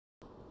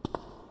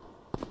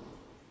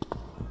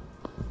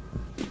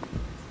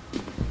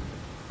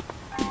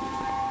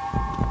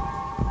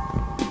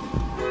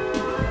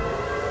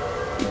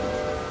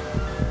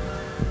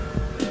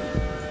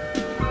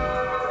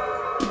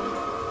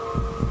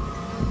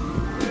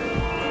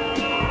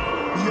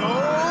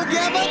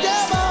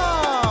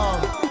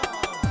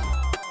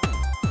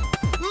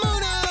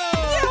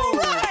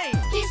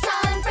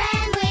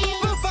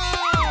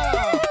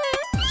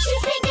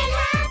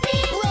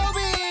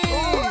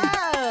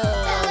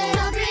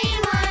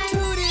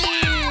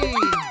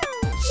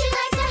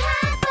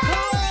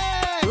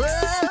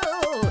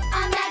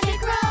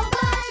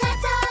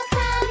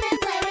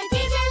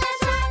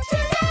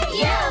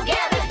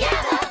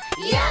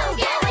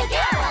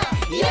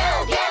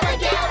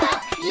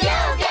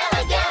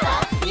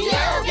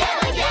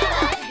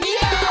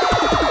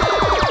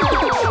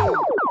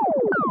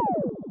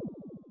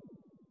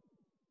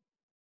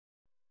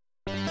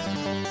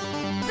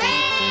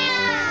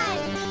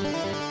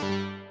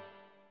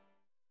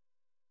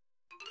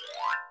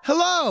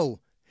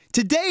Hello!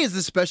 Today is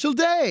a special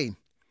day.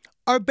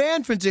 Our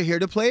band friends are here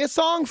to play a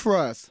song for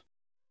us.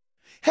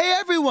 Hey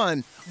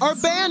everyone! Our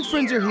band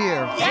friends are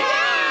here!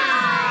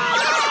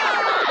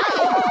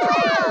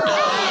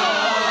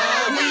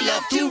 We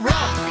love to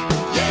rock!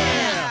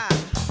 Yeah!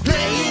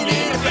 Playing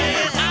in a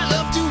band, I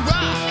love to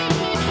rock!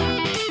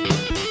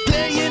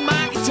 Playing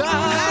my guitar,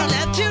 I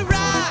love to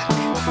rock!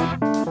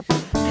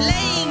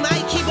 Playing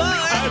my keyboard,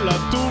 I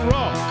love to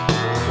rock.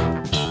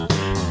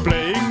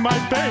 Playing my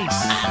bass,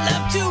 I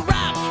love to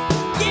rock!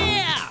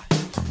 Yeah!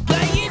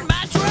 Playing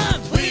my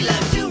drums, we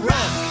love to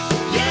rock!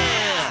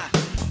 Yeah!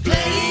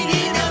 Playing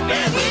in a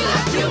band, we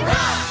love to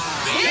rock!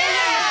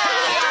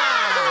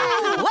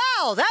 Yeah!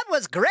 Wow, that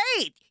was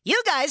great!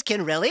 You guys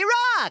can really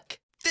rock!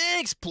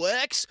 Thanks,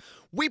 Plex!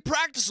 We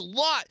practice a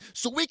lot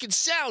so we can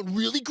sound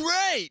really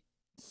great!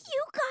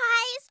 You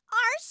guys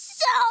are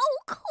so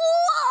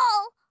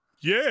cool!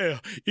 yeah,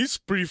 it's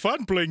pretty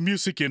fun playing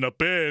music in a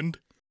band.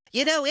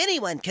 You know,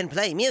 anyone can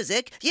play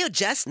music. You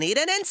just need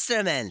an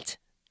instrument.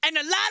 And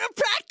a lot of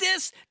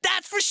practice,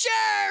 that's for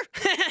sure!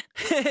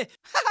 I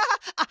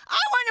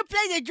want to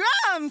play the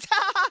drums.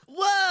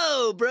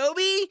 Whoa,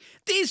 Broby!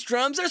 These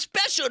drums are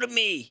special to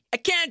me! I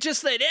can't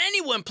just let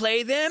anyone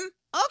play them!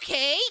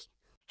 Okay.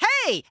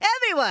 Hey,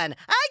 everyone,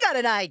 I got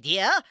an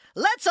idea.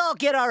 Let's all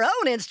get our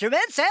own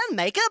instruments and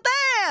make a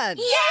band.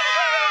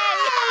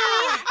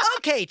 Yeah!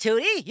 Okay,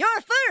 Tootie,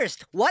 you're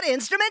first. What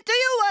instrument do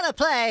you want to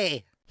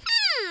play?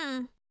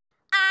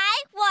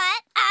 I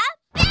want a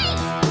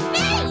bass!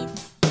 Bass!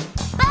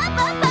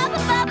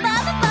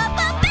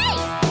 Ba-ba-ba-ba-ba-ba-ba-ba,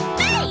 bass!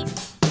 Bass!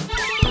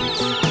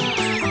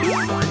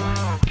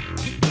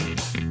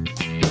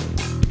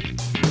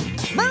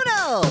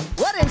 Muno,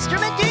 what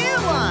instrument do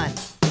you want?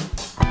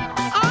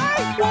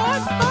 I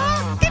want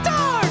a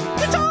guitar.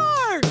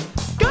 Guitar.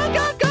 Go,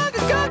 go, go,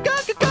 go, go, go,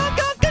 go, go,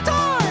 go,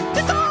 guitar.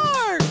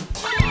 Guitar.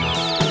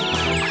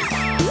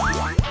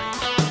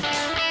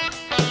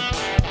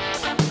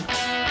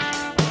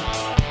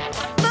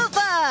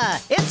 Mufa,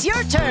 it's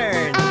your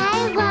turn.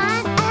 I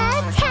want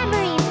a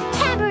tambourine.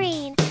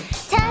 Tambourine.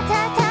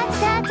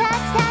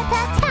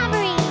 Ta-ta-ta-ta-ta-ta-ta,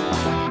 tambourine.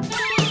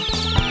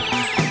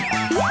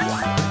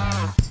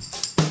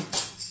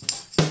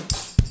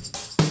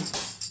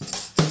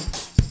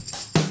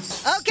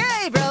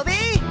 Okay,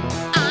 Broby.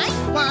 I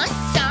want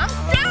some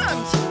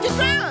drums. The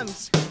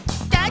drums.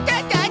 Da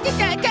da da da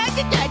da da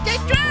da da da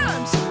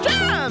drums.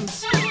 Drums.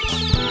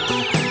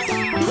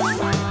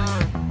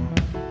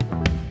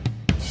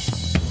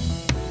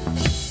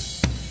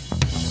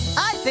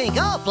 I think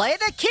I'll play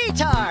the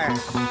guitar.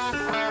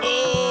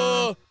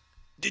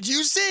 Did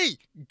you say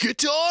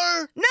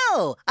guitar?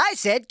 No, I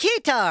said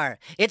guitar.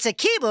 It's a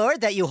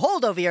keyboard that you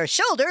hold over your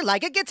shoulder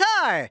like a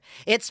guitar.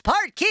 It's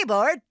part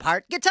keyboard,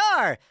 part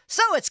guitar.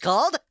 So it's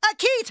called a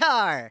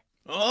guitar.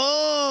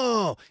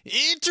 Oh,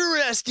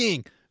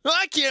 interesting!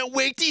 I can't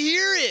wait to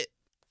hear it!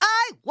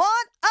 I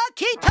want a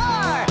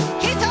guitar.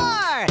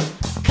 Guitar.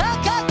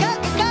 Guitar.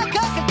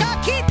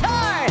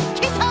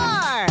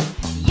 Guitar.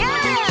 Yeah.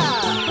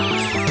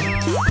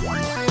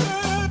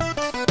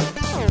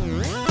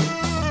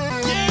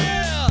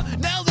 Yeah!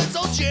 Now let's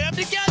all jam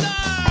together!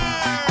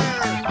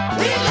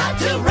 We love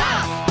to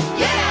rock.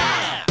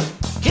 Yeah.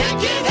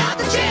 Kicking out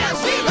the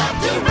jams. We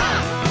love to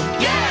rock.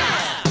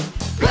 Yeah.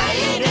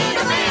 Playing in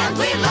a band.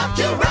 We love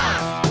to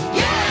rock.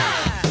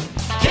 Yeah.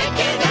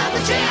 Kicking out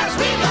the jams.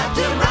 We love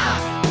to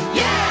rock.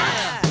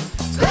 Yeah.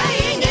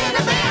 Playing in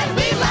a band.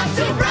 We love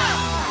to rock.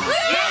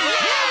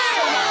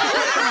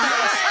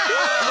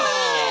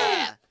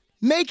 Yeah.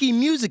 Making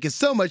music is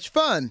so much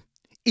fun,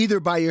 either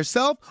by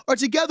yourself or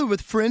together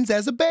with friends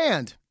as a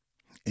band.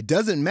 It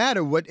doesn't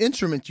matter what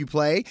instrument you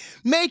play,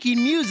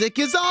 making music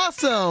is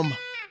awesome!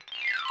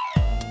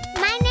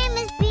 My name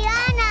is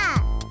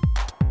Brianna.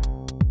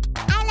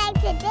 I like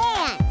to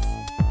dance.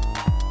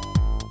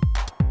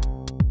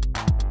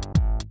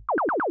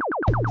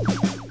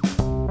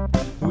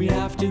 We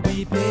have to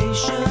be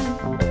patient.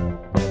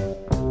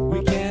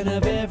 We can't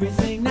have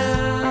everything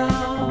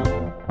now.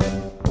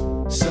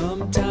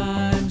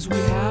 Sometimes we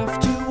have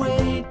to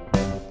wait.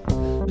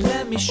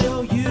 Let me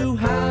show you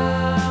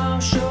how.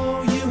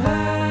 Show you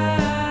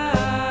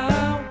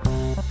how.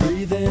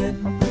 Breathe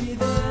in.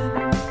 Breathe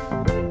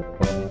in.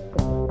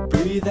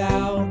 Breathe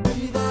out.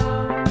 Breathe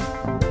out.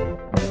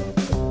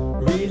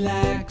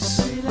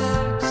 Relax.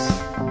 Relax.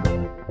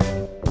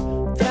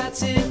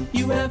 That's it.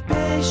 You have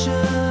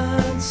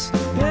patience.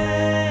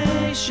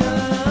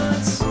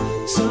 Patience.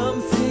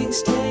 Some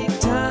things take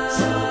time.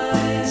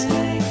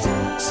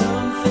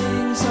 Some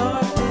things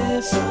are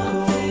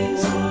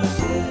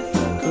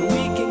difficult. But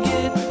we can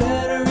get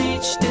better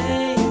each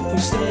day if we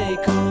stay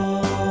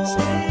calm.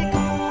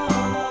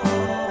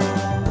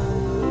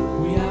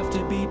 We have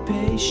to be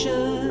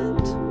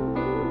patient.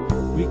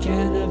 We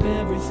can't have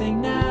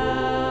everything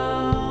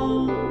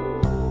now.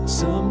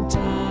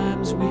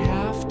 Sometimes we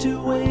have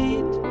to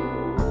wait.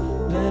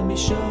 Let me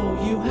show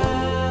you how.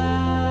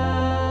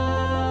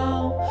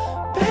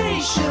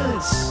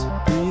 Patience.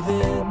 Breathe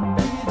in.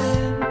 Breathe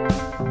in.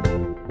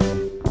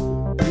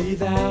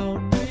 Breathe out.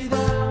 Breathe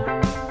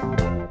out.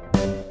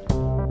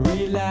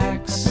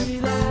 relax,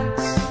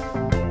 relax.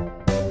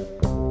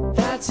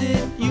 That's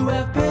it, you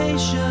have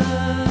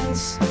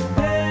patience,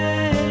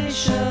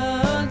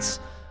 patience,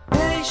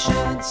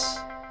 patience.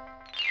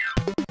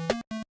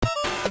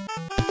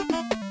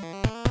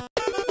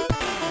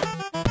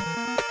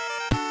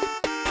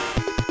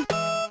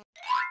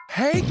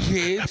 Hey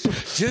kids,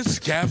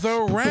 just gather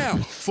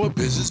around for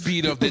Business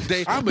Beat of the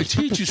Day. I'm gonna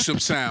teach you some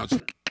sounds.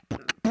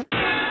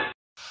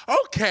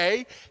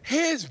 Okay,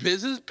 here's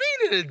Business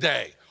Beat of the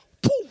Day.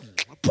 Boom,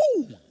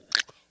 boom,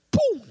 boom,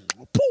 boom,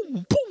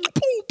 boom, boom,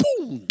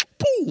 boom,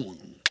 boom,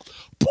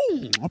 boom,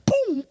 boom,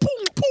 boom, boom,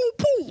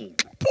 boom,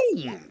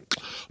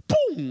 boom,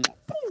 boom,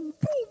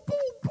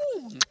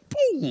 boom,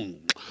 boom,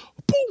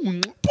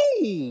 boom,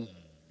 boom.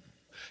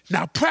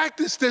 Now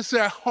practice this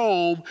at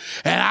home,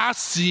 and I'll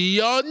see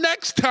y'all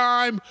next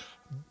time.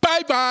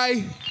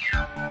 Bye-bye.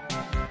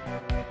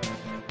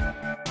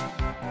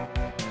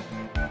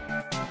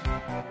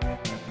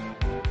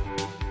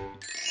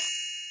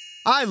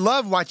 I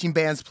love watching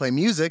bands play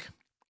music.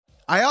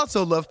 I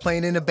also love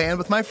playing in a band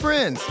with my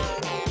friends.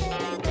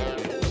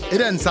 It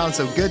doesn't sound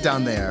so good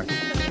down there.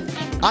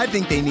 I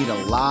think they need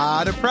a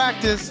lot of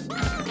practice. Got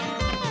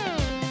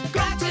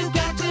to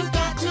practice.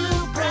 Got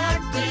to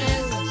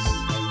practice.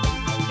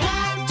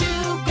 Got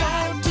to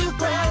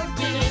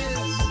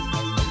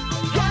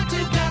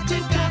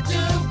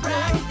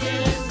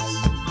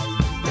practice.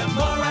 The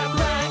more I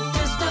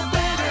practice, the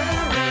better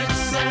it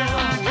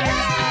sounds.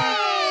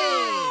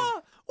 Yeah!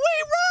 We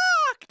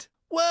rocked!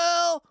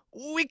 Well,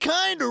 we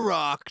kinda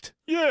rocked.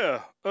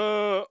 Yeah,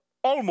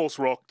 almost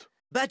rocked.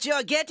 But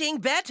you're getting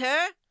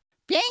better.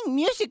 Playing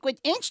music with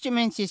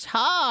instruments is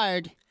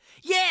hard.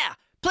 Yeah,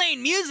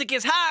 playing music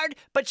is hard,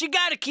 but you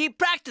gotta keep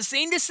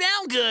practicing to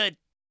sound good.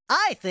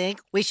 I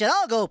think we should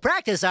all go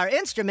practice our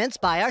instruments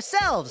by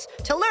ourselves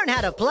to learn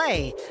how to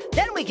play.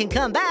 Then we can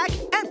come back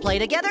and play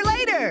together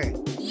later.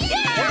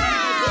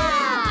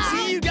 Yeah!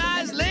 See you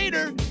guys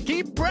later.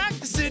 Keep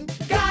practicing.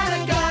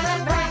 Gotta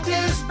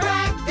practice. Gotta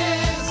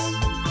practice.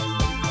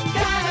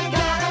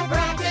 Gotta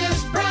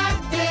practice.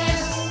 Got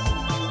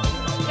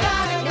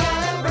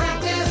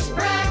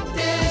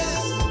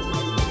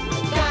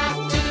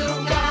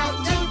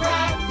to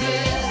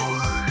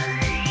practice.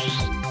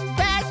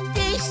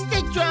 Practice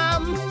the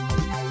drum.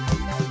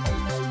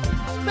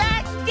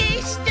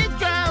 Practice the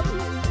drum.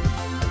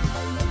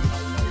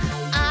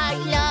 I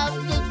love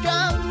the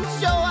drum,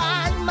 so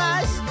I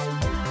must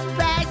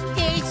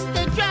practice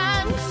the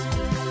drums.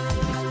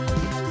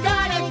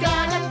 Gotta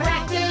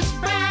practice. Gotta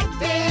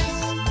practice.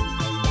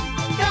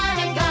 Got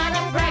to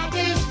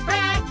practice.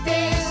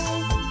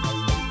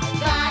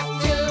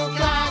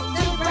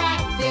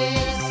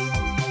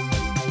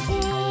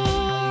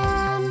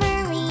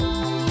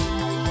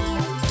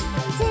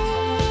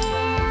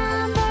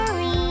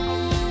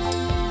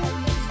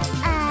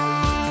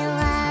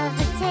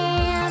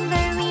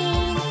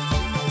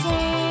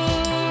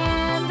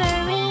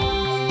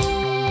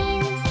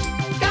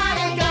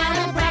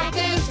 Gotta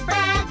practice.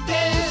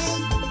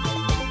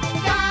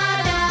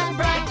 Gotta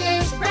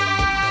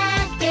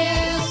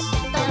practice.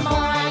 The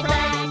more I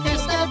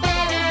practice, the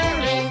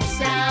better it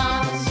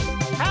sounds.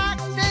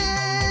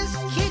 Practice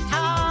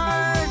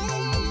guitar.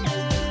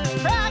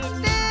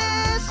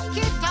 Practice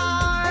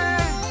guitar.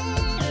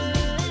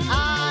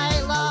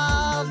 I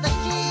love the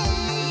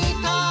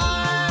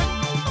guitar.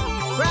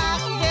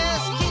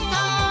 Practice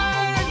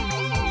guitar.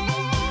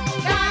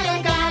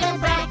 Gotta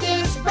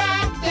practice.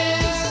 Gotta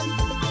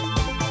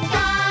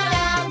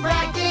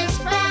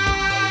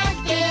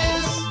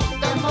practice.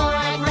 The more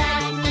I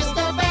practice,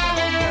 the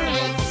better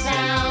it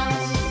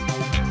sounds.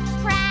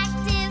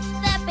 Practice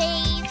the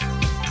bass.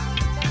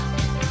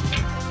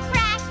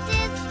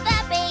 Practice the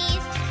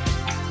bass.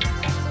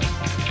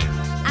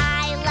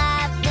 I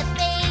love the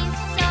bass,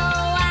 so I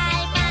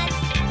must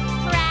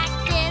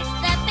practice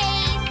the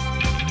bass.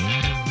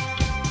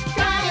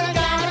 Gotta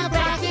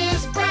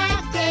practice.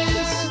 Gotta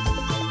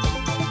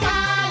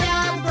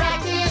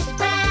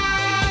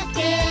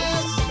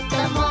practice.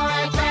 The more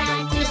I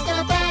practice,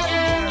 the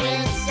better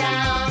it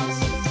sounds.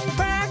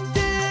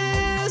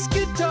 Practice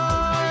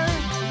guitar.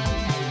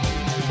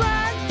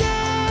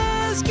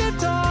 Practice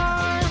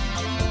guitar.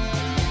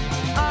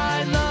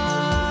 I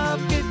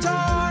love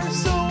guitar,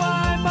 so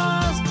I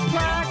must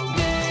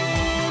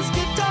practice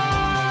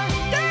guitar.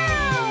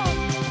 Yeah!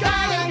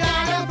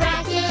 Gotta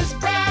practice.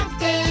 Gotta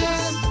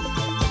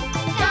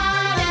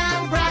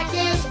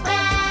practice.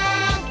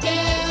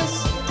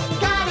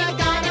 Gotta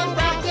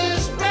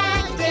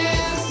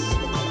practice.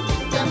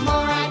 The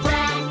more I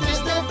practice,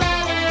 the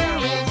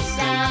better it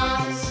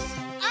sounds.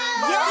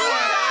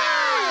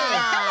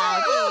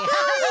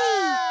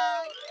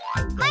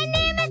 My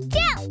name is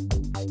Jill.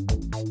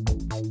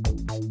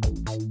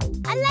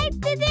 I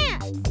like to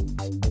dance.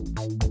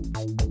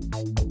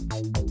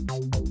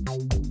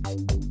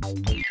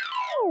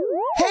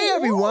 Hey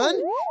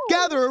everyone,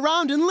 gather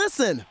around and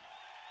listen.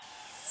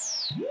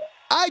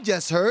 I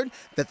just heard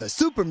that the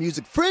Super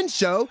Music Friends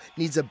show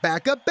needs a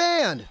backup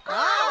band.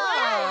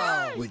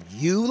 Would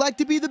you like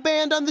to be the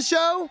band on the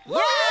show? Yeah!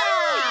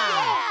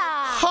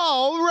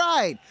 All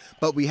right,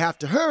 but we have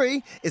to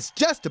hurry. It's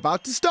just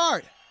about to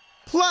start.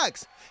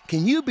 Plex,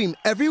 can you beam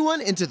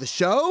everyone into the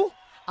show?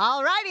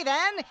 Alrighty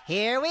then,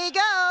 here we go!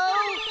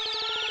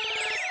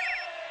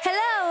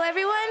 Hello,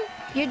 everyone.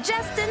 You're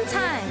just in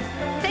time.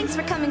 Thanks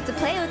for coming to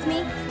play with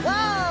me.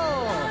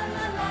 Whoa!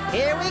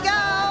 Here we go!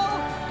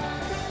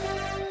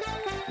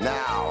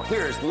 Now,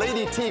 here's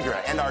Lady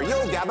Tigra and our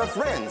Yo Gabba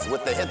friends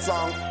with the hit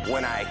song,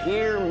 When I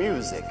Hear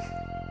Music.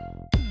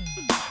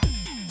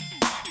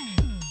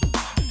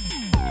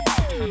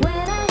 When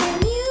I hear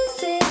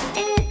music,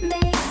 it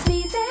makes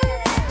me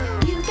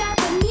dance. You got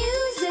the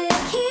music,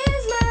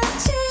 here's my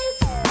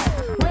chance.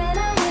 When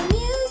I hear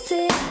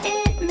music,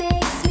 it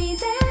makes me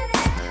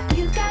dance.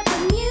 You got the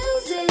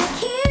music,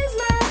 here's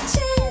my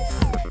chance.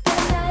 The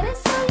night is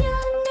so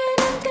young and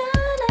I'm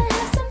gonna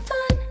have some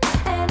fun.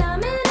 And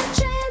I'm in a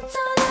trance,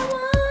 all I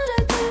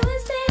wanna do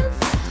is dance.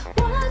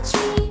 Watch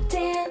me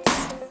dance.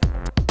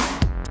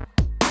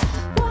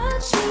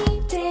 Watch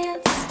me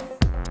dance.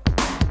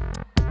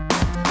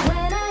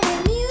 When I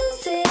hear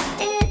music,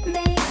 it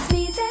makes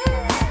me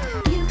dance.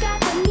 You got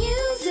the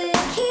music,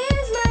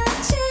 here's my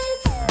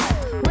chance.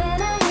 When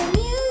I hear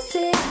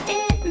music,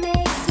 it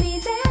makes me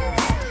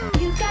dance.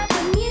 You got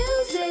the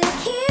music,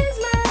 here's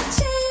my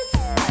chance.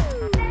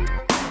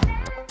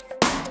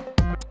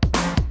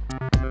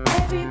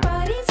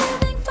 Everybody's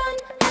having fun,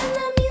 and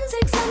the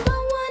music's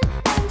 #1,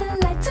 and the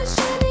lights are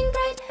shining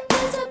bright.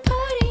 There's a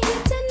party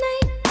here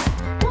tonight.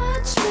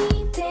 Watch me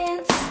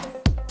dance.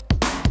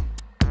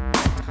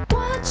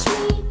 Watch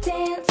me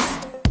dance.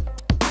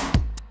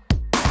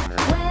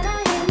 When I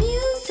hear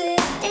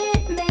music,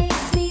 it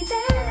makes me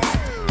dance.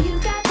 You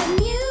got the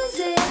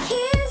music,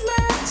 here's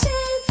my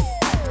chance.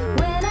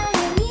 When I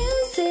hear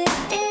music,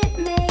 it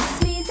makes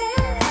me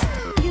dance.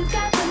 You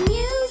got the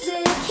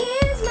music,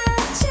 here's my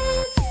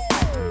chance.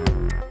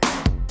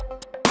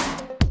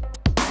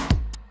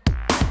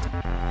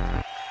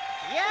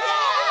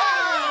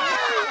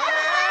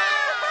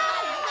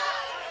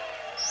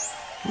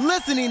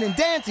 Listening and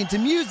dancing to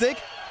music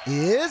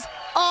is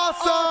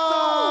awesome!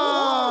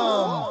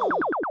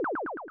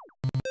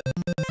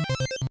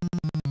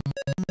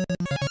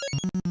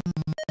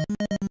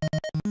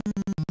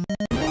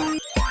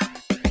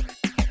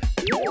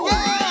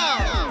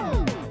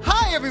 Yeah!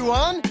 Hi,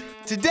 everyone!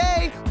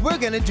 Today, we're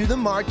gonna do the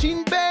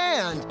marching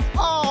band.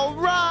 All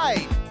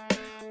right!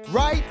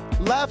 Right,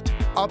 left,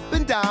 up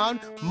and down,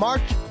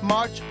 march,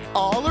 march,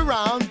 all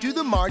around, do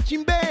the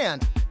marching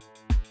band.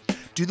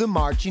 Do the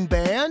marching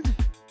band.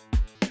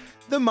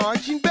 The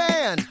marching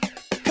band.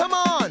 Come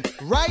on,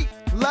 right,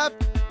 left,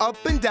 up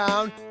and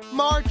down,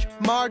 march,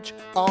 march,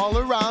 all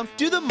around,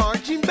 do the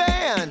marching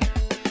band.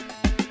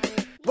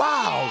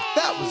 Wow,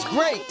 that was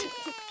great.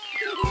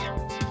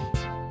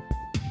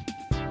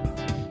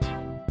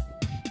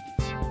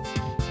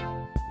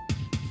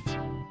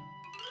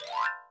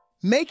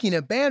 Making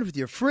a band with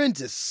your friends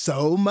is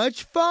so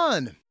much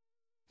fun.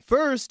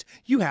 First,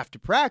 you have to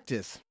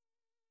practice.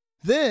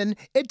 Then,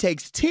 it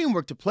takes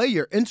teamwork to play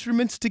your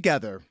instruments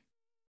together.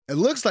 It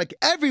looks like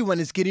everyone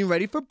is getting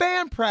ready for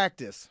band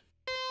practice.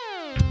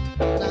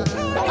 Alright,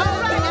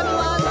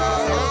 everyone,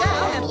 settle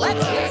down and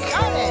let's get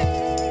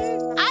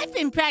started. I've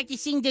been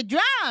practicing the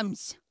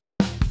drums.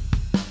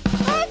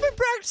 I've been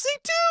practicing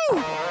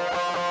too.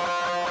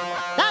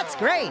 That's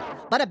great,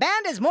 but a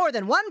band is more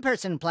than one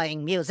person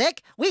playing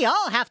music. We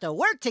all have to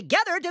work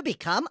together to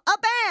become a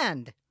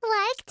band.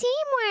 Like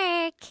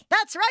teamwork.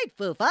 That's right,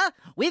 Fufa.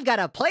 We've got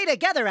to play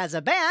together as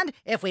a band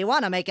if we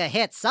want to make a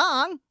hit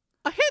song.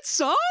 A hit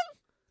song?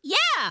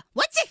 Yeah,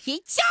 what's a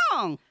hit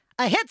song?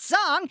 A hit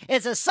song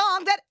is a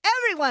song that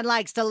everyone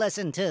likes to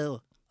listen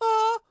to.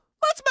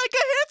 Let's make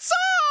a hit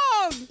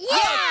song!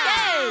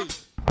 Yeah!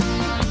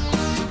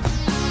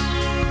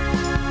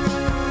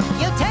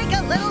 You take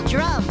a little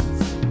drums,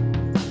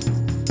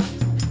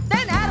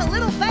 then add a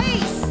little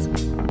bass.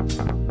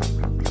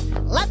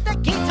 Let the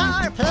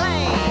guitar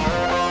play.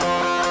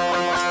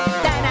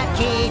 Then a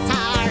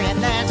guitar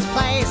in this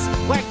place.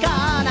 We're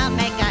gonna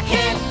make a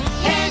hit,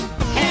 hit,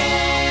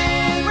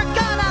 hit. We're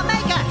gonna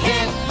make a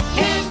hit,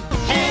 hit,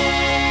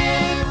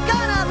 hit.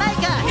 Gonna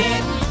make a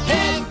hit,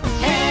 hit,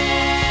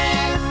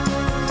 hit.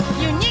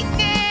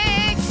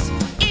 Uniqueness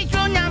is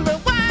rule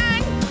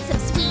 #1.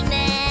 Some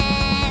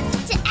sweetness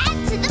to add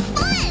to the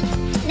fun.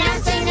 Now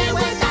sing it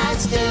with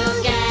us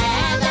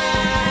together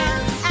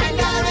and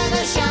go to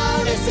the show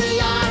to see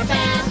our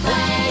band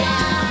play a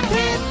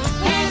hit,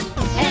 hit,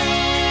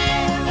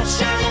 hit.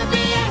 Sure to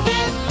be a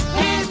hit,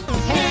 hit,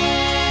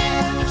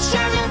 hit.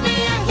 Sure to be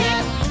a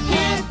hit,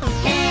 hit,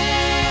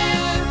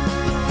 hit.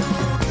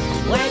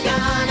 We're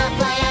gonna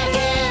play a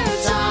hit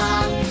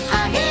song,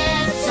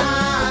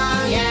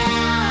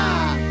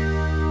 yeah.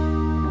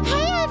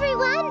 Hey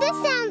everyone, this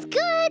sounds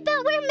good, but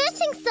we're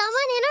missing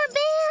someone in our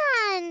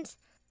band.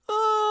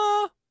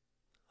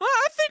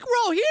 I think we're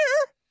all here.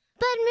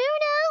 But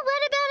Muno,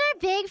 what about our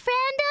big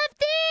friend up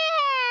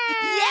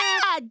there?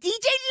 Yeah,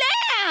 DJ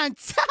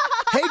Lance!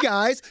 Hey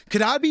guys,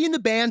 could I be in the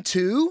band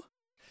too?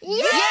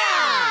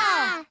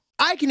 Yeah!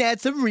 I can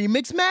add some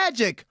remix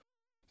magic.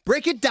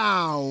 break it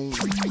down.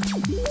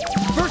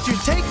 First you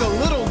take a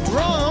little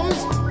drums,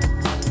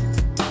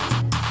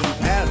 then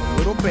add a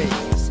little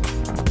bass.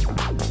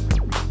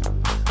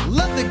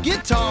 Let the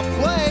guitar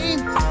play.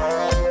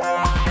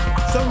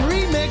 Some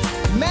remix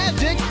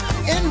magic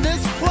in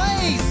this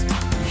place.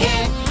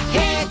 Hit,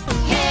 hit,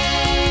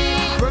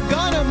 hit. We're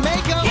gonna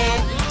make a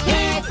Hit,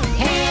 hit,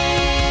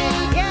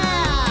 hit.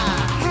 yeah.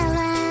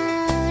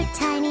 Hello,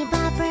 tiny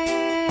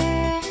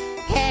bopper.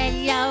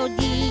 Hello,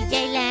 DJ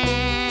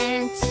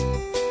Lance.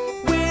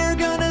 We're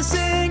gonna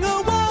sing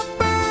a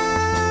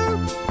whopper.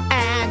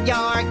 And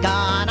you're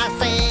gonna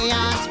see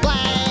us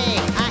play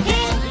a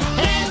hit,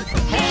 hit,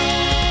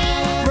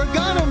 hit. We're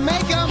gonna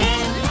make a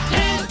Hit,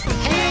 hit,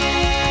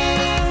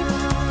 hit.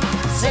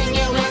 Sing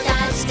it with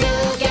us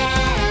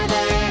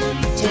together,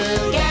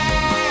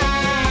 together.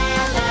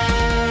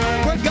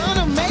 we're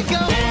gonna make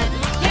a Hit,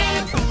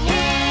 hit,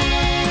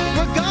 hit.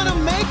 we're gonna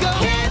make a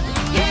Hit,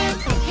 hit,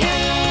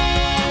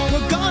 hit.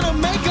 we're gonna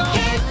make a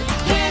Hit,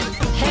 hit,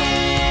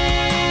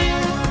 hit.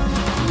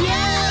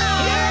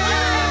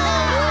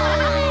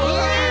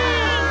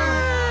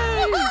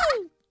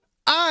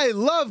 I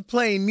love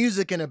playing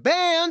music in a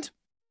band.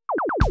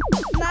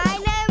 My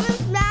name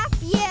is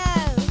Matthew.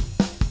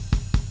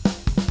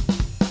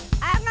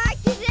 I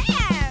like to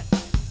dance.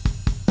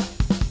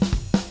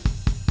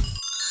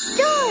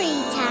 Story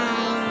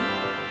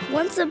time.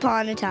 Once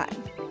upon a time,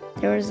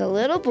 there was a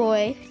little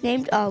boy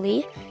named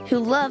Ollie who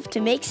loved to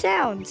make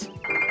sounds.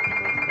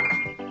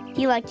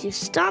 He liked to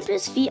stomp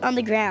his feet on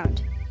the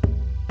ground.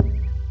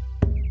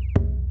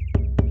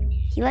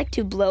 He liked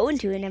to blow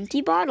into an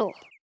empty bottle.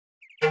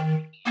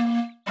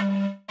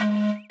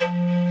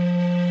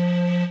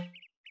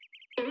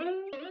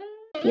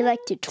 He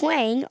liked to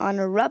twang on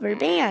a rubber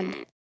band.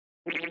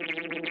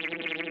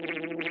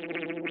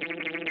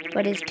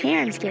 But his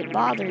parents get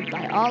bothered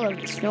by all of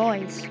this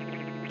noise.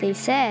 They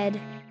said,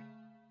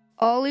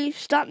 "Ollie,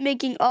 stop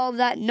making all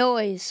that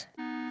noise.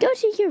 Go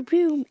to your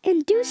room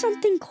and do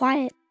something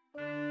quiet."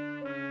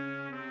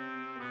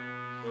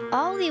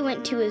 Ollie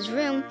went to his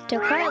room to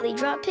quietly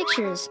draw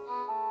pictures,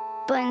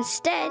 but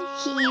instead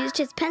he used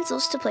his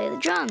pencils to play the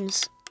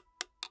drums.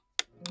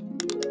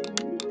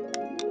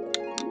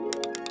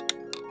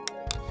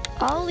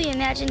 Ollie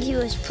imagined he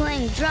was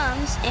playing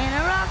drums in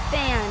a rock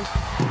band.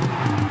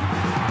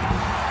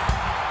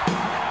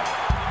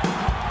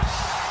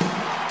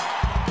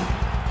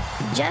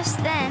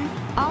 Just then,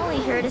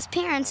 Ollie heard his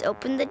parents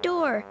open the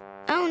door.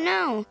 Oh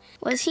no,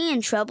 was he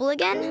in trouble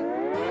again?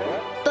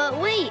 But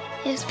wait,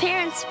 his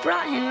parents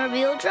brought him a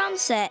real drum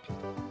set.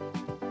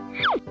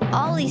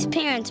 Ollie's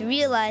parents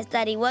realized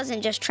that he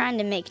wasn't just trying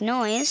to make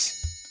noise.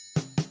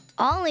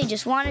 Ollie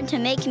just wanted to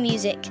make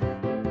music.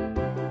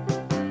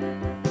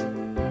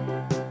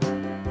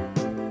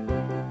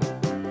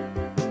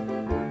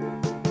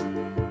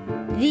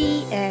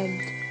 The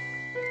end.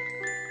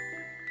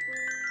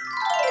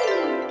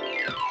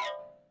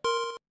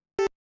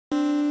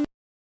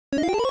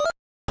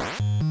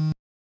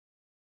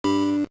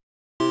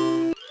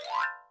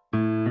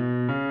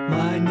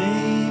 My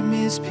name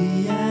is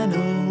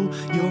piano,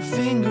 your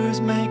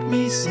fingers make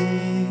me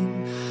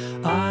sing.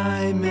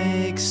 I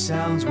make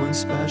sounds when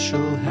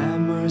special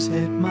hammers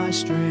hit my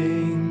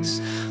strings.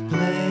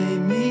 Play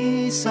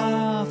me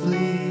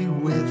softly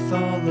with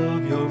all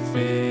of your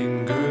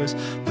fingers.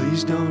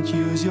 Please don't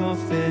use your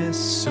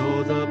fists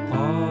or the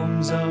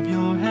palms of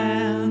your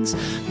hands.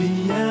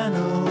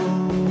 Piano,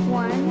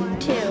 1,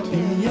 2,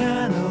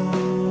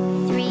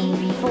 piano,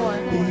 3, 4,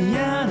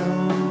 piano,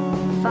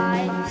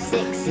 5,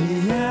 6,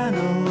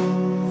 piano.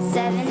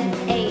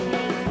 7, 8.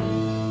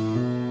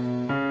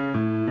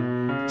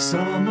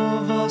 Some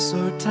of us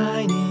are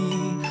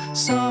tiny,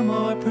 some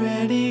are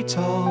pretty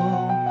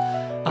tall.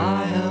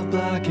 I have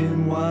black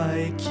and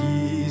white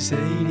keys,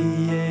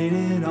 88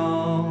 in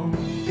all.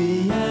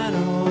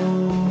 Piano,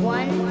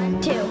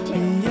 1, 2,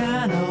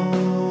 piano,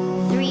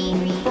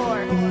 3,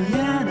 4,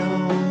 piano,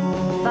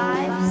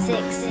 5,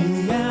 6,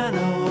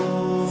 piano.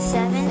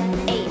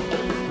 7, 8.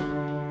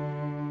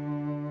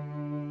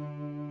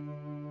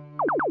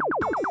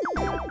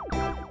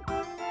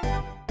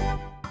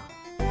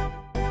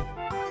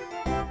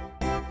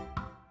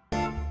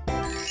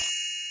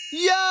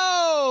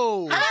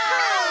 Yo!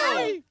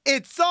 Hi!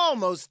 It's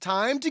almost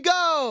time to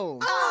go.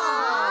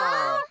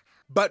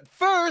 But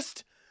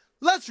first,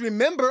 let's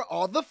remember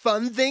all the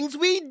fun things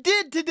we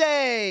did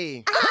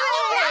today.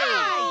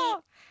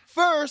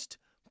 First,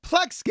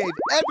 Plex gave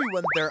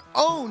everyone their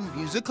own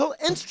musical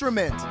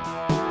instrument.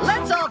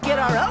 Let's all get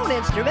our own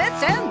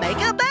instruments and make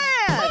a band!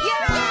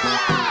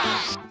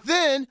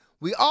 Then,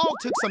 we all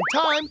took some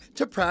time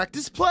to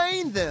practice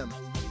playing them.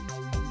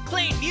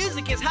 Playing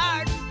music is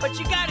hard, but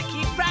you gotta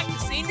keep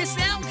practicing to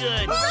sound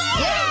good.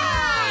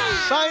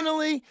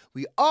 Finally,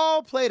 we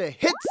all played a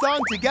hit song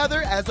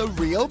together as a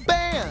real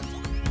band.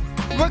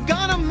 We're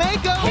gonna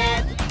make a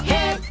Hit,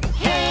 hit,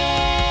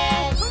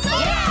 hit.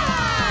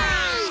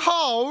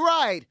 All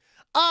right.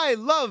 I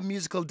love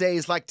musical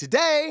days like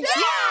today.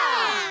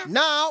 Yeah!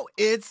 Now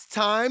it's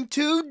time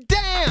to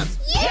dance.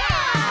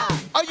 Yeah!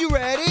 Are you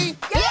ready?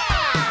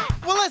 Yeah!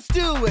 Well, let's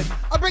do it.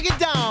 I'll break it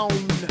down.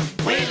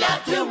 We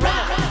love to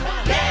rock,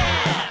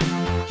 yeah.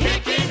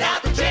 Kicking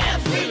out the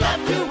jams, we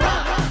love to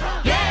rock,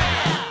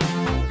 yeah.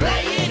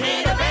 Playing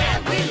in a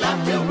band, we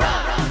love to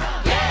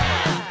rock,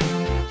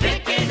 yeah.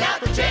 Kicking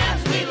out the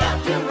jams, we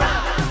love to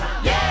rock,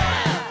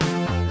 yeah.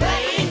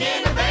 Playing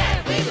in a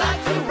band, we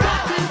love to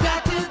rock.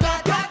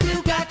 Got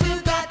to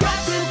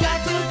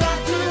practice.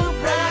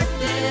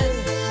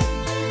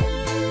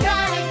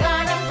 Gotta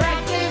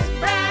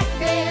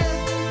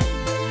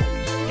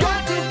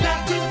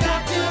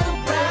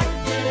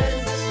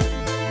practice.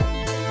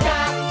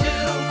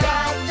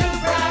 Got to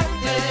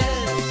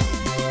practice.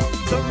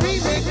 The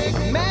remix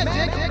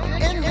magic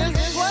in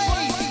this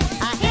place.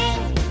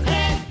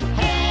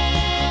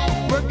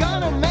 We're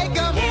gonna make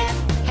 'em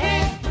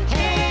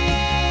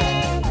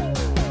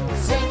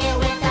Sing it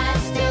with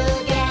us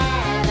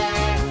together.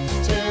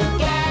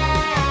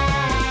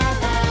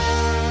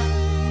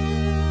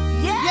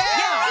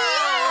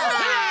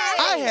 Yeah!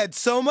 I had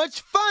so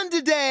much fun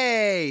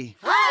today.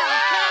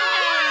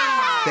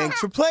 Thanks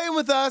for playing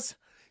with us.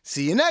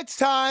 See you next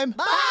time.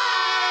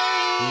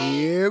 Bye.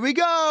 Here we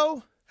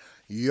go.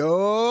 Yo